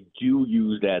 if they do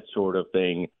use that sort of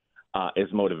thing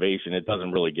as motivation, it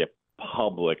doesn't really get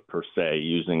public per se,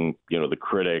 using the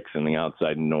critics and the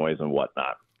outside noise and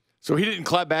whatnot. So he didn't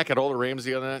clap back at all to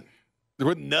Ramsey on that? There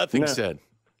was nothing said.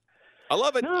 I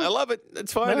love it. No. I love it.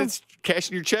 That's fine. No. It's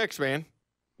cashing your checks, man.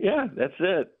 Yeah, that's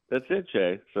it,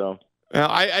 Jay. So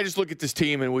I just look at this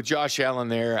team, and with Josh Allen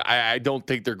there, I don't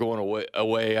think they're going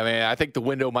away. I mean, I think the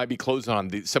window might be closing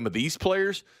on some of these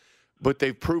players, but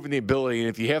they've proven the ability. And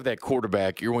if you have that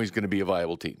quarterback, you're always going to be a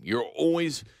viable team. You're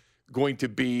always going to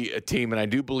be a team, and I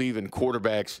do believe in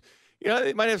quarterbacks.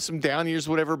 They might have some down years,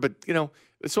 whatever, but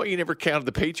That's why you never counted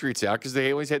the Patriots out, because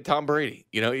they always had Tom Brady.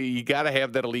 You got to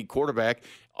have that elite quarterback.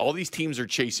 All these teams are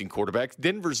chasing quarterbacks.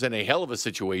 Denver's in a hell of a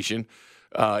situation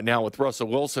now with Russell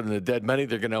Wilson and the dead money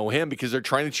they're going to owe him, because they're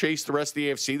trying to chase the rest of the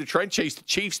AFC. They're trying to chase the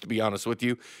Chiefs, to be honest with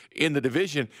you, in the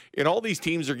division. And all these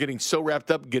teams are getting so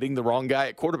wrapped up getting the wrong guy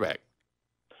at quarterback.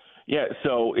 Yeah,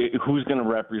 so who's going to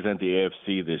represent the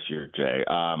AFC this year, Jay?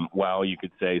 Well, you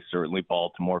could say certainly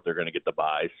Baltimore if they're going to get the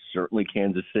bye. Certainly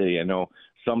Kansas City. I know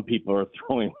some people are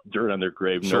throwing dirt on their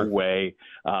grave. Sure. No way.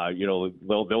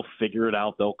 They'll figure it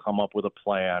out. They'll come up with a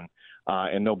plan,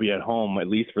 and they'll be at home at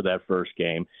least for that first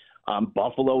game.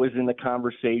 Buffalo is in the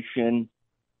conversation.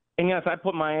 And, yes, I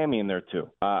put Miami in there too.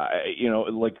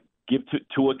 Give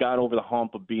Tua got over the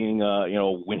hump of being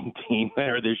a winning team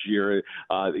there this year.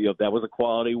 That was a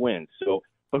quality win. So,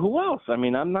 but who else? I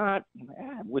mean, I'm not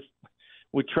with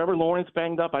Trevor Lawrence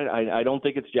banged up. I don't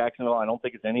think it's Jacksonville. I don't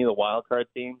think it's any of the wild card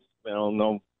teams. I don't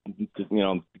know.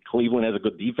 Cleveland has a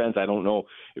good defense. I don't know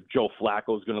if Joe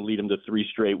Flacco is going to lead them to 3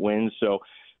 straight wins. So,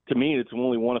 to me, it's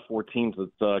only one of 4 teams that's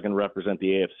going to represent the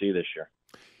AFC this year.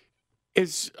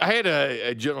 I had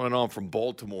a gentleman on from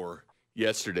Baltimore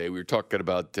yesterday. We were talking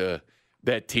about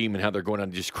that team and how they're going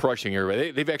on just crushing everybody.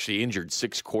 They've actually injured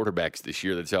 6 quarterbacks this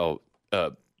year. That's how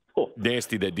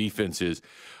nasty that defense is.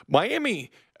 Miami,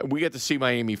 we got to see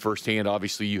Miami firsthand.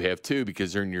 Obviously, you have too,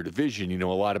 because they're in your division. You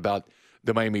know a lot about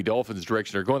the Miami Dolphins'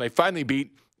 direction they're going. They finally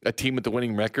beat a team with the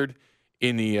winning record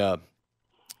in the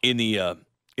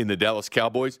Dallas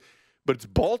Cowboys. But it's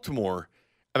Baltimore.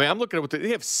 I mean, I'm looking at they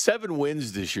have 7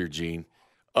 wins this year, Gene,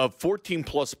 of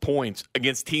 14-plus points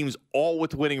against teams all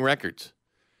with winning records.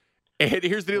 And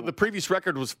here's the deal. The previous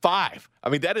record was 5. I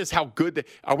mean, that is how good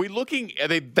are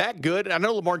they that good? I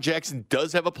know Lamar Jackson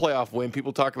does have a playoff win.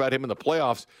 People talk about him in the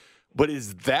playoffs. But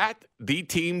is that the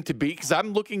team to beat? Because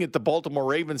I'm looking at the Baltimore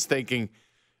Ravens thinking,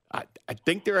 I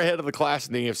think they're ahead of the class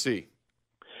in the AFC.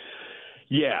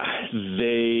 Yeah,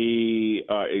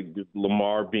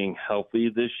 Lamar being healthy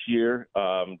this year,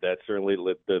 that certainly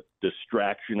the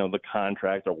distraction of the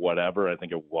contract or whatever, I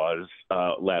think it was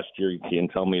last year. You can't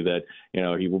tell me that,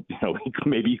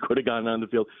 maybe he could have gone on the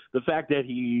field. The fact that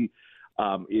he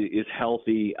is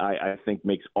healthy, I think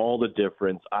makes all the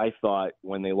difference. I thought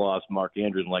when they lost Mark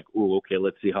Andrews, I'm like, ooh, okay,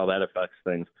 let's see how that affects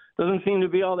things. Doesn't seem to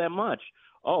be all that much.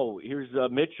 Oh, here's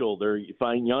Mitchell. They're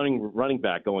finding young running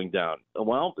back going down.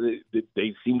 Well,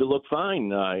 they seem to look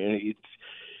fine. It's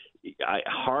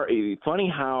funny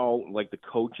how like the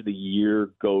coach of the year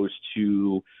goes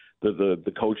to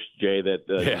the coach, Jay, that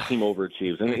the team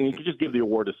overachieves. And you can just give the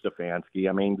award to Stefanski.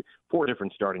 I mean, 4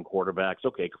 different starting quarterbacks.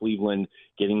 Okay, Cleveland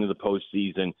getting to the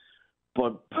postseason.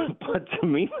 But to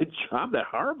me, the job that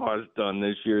Harbaugh's done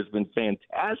this year has been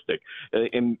fantastic.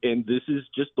 And this is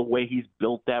just the way he's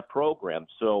built that program.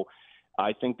 So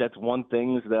I think that's one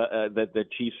thing that the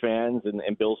Chiefs fans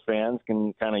and Bills fans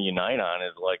can kind of unite on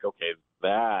is like, okay,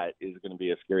 that is going to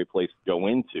be a scary place to go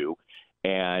into.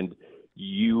 And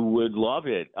you would love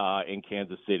it in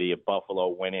Kansas City if Buffalo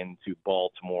went into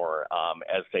Baltimore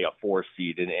as, say, a 4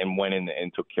 seed and went in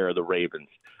and took care of the Ravens.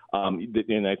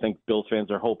 And I think Bills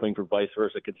fans are hoping for vice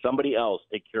versa. Could somebody else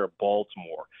take care of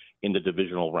Baltimore in the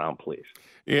divisional round, please?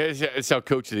 Yeah, it's how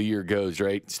Coach of the Year goes,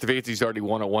 right? Stefanski's already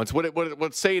won it once.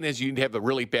 What's saying is you can have a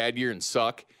really bad year and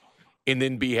suck and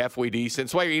then be halfway decent.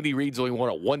 That's why Andy Reid's only won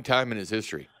it 1 time in his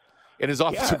history. And his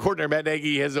offensive coordinator, Matt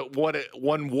Nagy, has won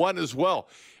 1 as well.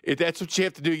 If that's what you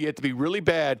have to do. You have to be really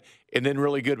bad and then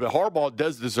really good. But Harbaugh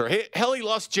does deserve. Hell, he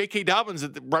lost J.K. Dobbins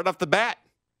right off the bat.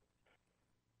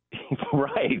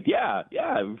 Right, yeah.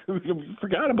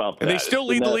 Forgot about that. And they still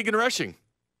lead the league in rushing.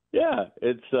 Yeah,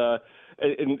 it's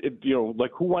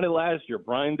like who won it last year?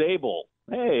 Brian Dable.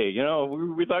 Hey,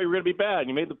 we thought you were going to be bad.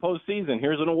 You made the postseason.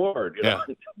 Here's an award.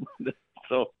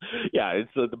 So,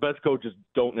 it's the best coaches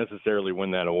don't necessarily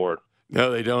win that award. No,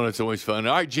 they don't. It's always fun.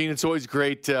 All right, Gene, it's always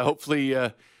great. Hopefully,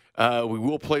 we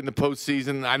will play in the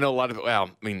postseason. I know a lot of. Well,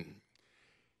 I mean,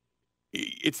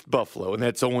 it's Buffalo, and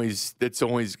that's always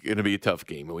going to be a tough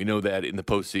game. We know that in the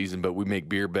postseason, but we make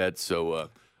beer bets, so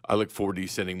I look forward to you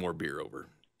sending more beer over.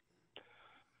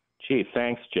 Gee,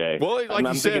 thanks, Jay. Well, like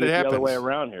you said, it happens. The other way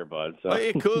around here, bud. So. Well,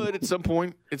 it could at some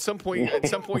point. At some point,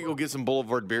 you'll get some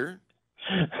Boulevard beer.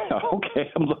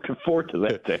 Okay, I'm looking forward to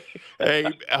that day. Hey,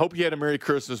 I hope you had a Merry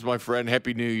Christmas, my friend.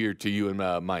 Happy New Year to you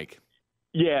and Mike.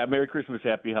 Yeah, Merry Christmas,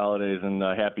 Happy Holidays, and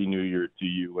Happy New Year to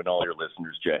you and all your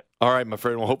listeners, Jay. All right, my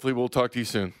friend. Well, hopefully we'll talk to you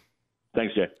soon.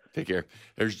 Thanks, Jay. Take care.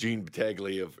 There's Gene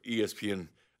Battaglia of ESPN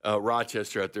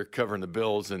Rochester out there covering the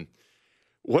Bills. And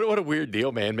what a weird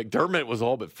deal, man. McDermott was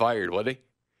all but fired, wasn't he?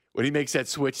 When he makes that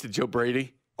switch to Joe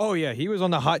Brady. Oh, yeah, he was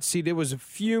on the hot seat. It was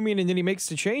fuming, and then he makes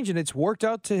the change, and it's worked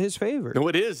out to his favor. No,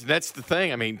 it is. That's the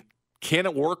thing. I mean, can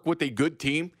it work with a good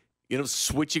team,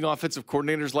 switching offensive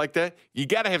coordinators like that? You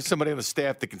got to have somebody on the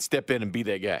staff that can step in and be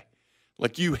that guy.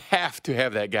 Like, you have to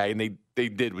have that guy, and they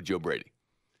did with Joe Brady.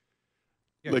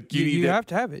 Yeah, like you have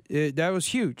to have it. That was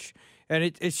huge. And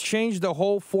it's changed the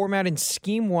whole format and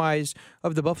scheme-wise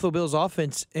of the Buffalo Bills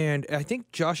offense, and I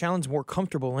think Josh Allen's more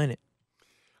comfortable in it.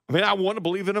 I mean, I want to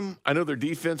believe in them. I know their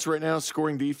defense right now,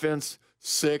 scoring defense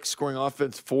 6th, scoring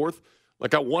offense 4th.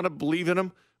 Like, I want to believe in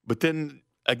them. But then,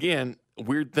 again,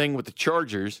 weird thing with the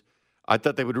Chargers, I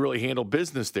thought they would really handle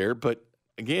business there. But,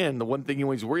 again, the one thing you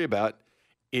always worry about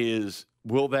is,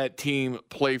 will that team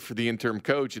play for the interim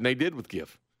coach? And they did with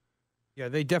Giff. Yeah,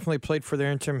 they definitely played for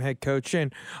their interim head coach.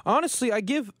 And honestly, I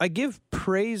give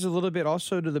praise a little bit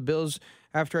also to the Bills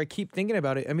after I keep thinking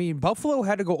about it. I mean, Buffalo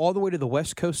had to go all the way to the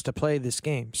West Coast to play this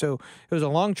game. So it was a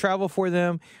long travel for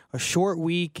them, a short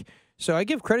week. So I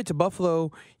give credit to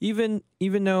Buffalo, even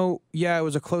though, yeah, it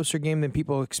was a closer game than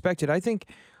people expected. I think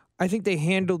they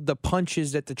handled the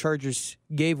punches that the Chargers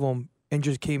gave them and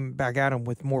just came back at them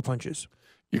with more punches.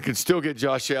 You can still get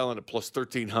Josh Allen at plus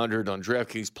 1,300 on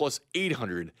DraftKings, plus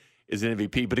 800 is an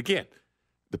MVP. But again,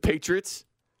 the Patriots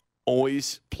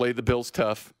always play the Bills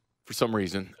tough for some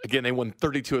reason. Again, they won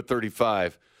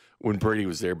 32-35 when Brady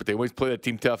was there, but they always play that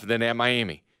team tough. And then at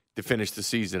Miami to finish the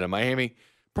season. And Miami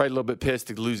probably a little bit pissed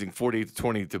at losing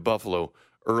 48-20 to Buffalo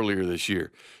earlier this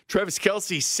year. Travis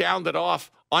Kelce sounded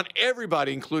off on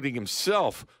everybody, including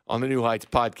himself, on the New Heights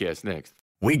podcast next.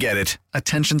 We get it.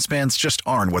 Attention spans just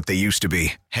aren't what they used to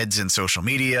be. Heads in social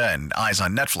media and eyes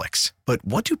on Netflix. But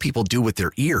what do people do with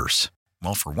their ears?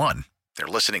 Well, for one, they're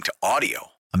listening to audio.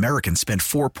 Americans spend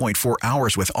 4.4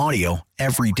 hours with audio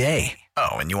every day. Oh,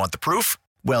 and you want the proof?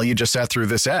 Well, you just sat through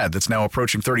this ad that's now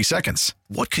approaching 30 seconds.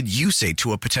 What could you say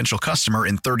to a potential customer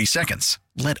in 30 seconds?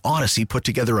 Let Odyssey put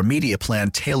together a media plan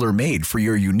tailor-made for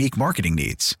your unique marketing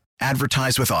needs.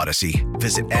 Advertise with Odyssey.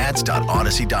 Visit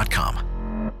ads.odyssey.com.